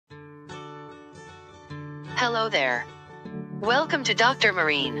Hello there. Welcome to Dr.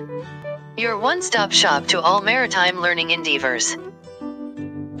 Marine, your one-stop shop to all maritime learning endeavors.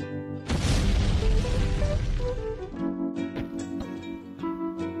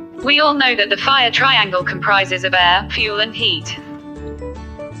 We all know that the fire triangle comprises of air, fuel and heat.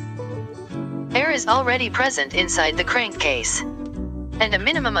 Air is already present inside the crankcase, and a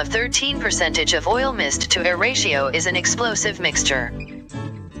minimum of 13% of oil mist to air ratio is an explosive mixture.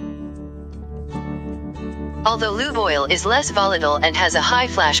 Although lube oil is less volatile and has a high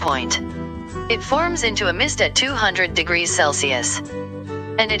flash point, it forms into a mist at 200 degrees Celsius,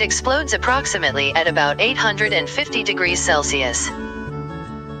 and it explodes approximately at about 850 degrees Celsius.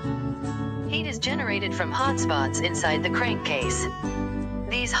 Heat is generated from hotspots inside the crankcase.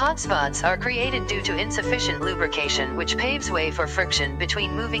 These hotspots are created due to insufficient lubrication, which paves way for friction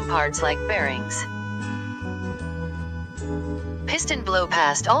between moving parts like bearings. Piston blow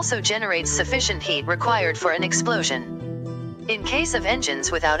past also generates sufficient heat required for an explosion, in case of engines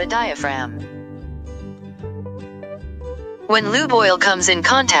without a diaphragm. When lube oil comes in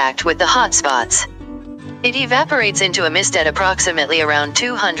contact with the hotspots, it evaporates into a mist at approximately around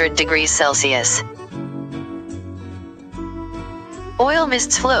 200 degrees Celsius. Oil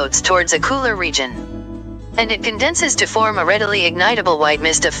mist floats towards a cooler region, and it condenses to form a readily ignitable white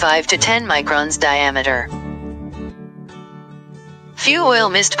mist of 5 to 10 microns diameter. Few oil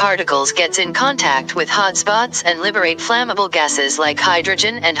mist particles gets in contact with hotspots and liberate flammable gases like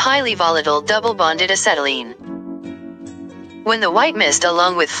hydrogen and highly volatile double-bonded acetylene. When the white mist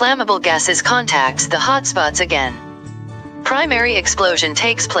along with flammable gases contacts the hotspots again, primary explosion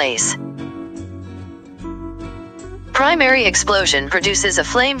takes place. Primary explosion produces a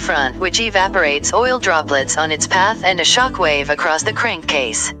flame front which evaporates oil droplets on its path and a shock wave across the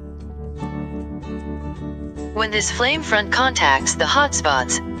crankcase. When this flame front contacts the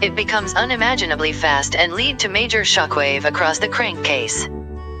hotspots, it becomes unimaginably fast and lead to major shockwave across the crankcase.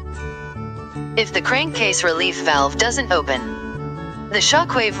 If the crankcase relief valve doesn't open, the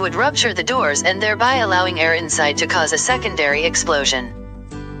shockwave would rupture the doors and thereby allowing air inside to cause a secondary explosion.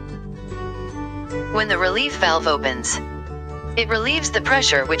 When the relief valve opens, it relieves the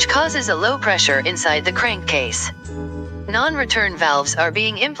pressure which causes a low pressure inside the crankcase. Non-return valves are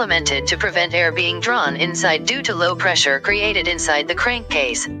being implemented to prevent air being drawn inside due to low pressure created inside the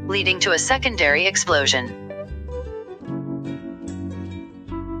crankcase, leading to a secondary explosion.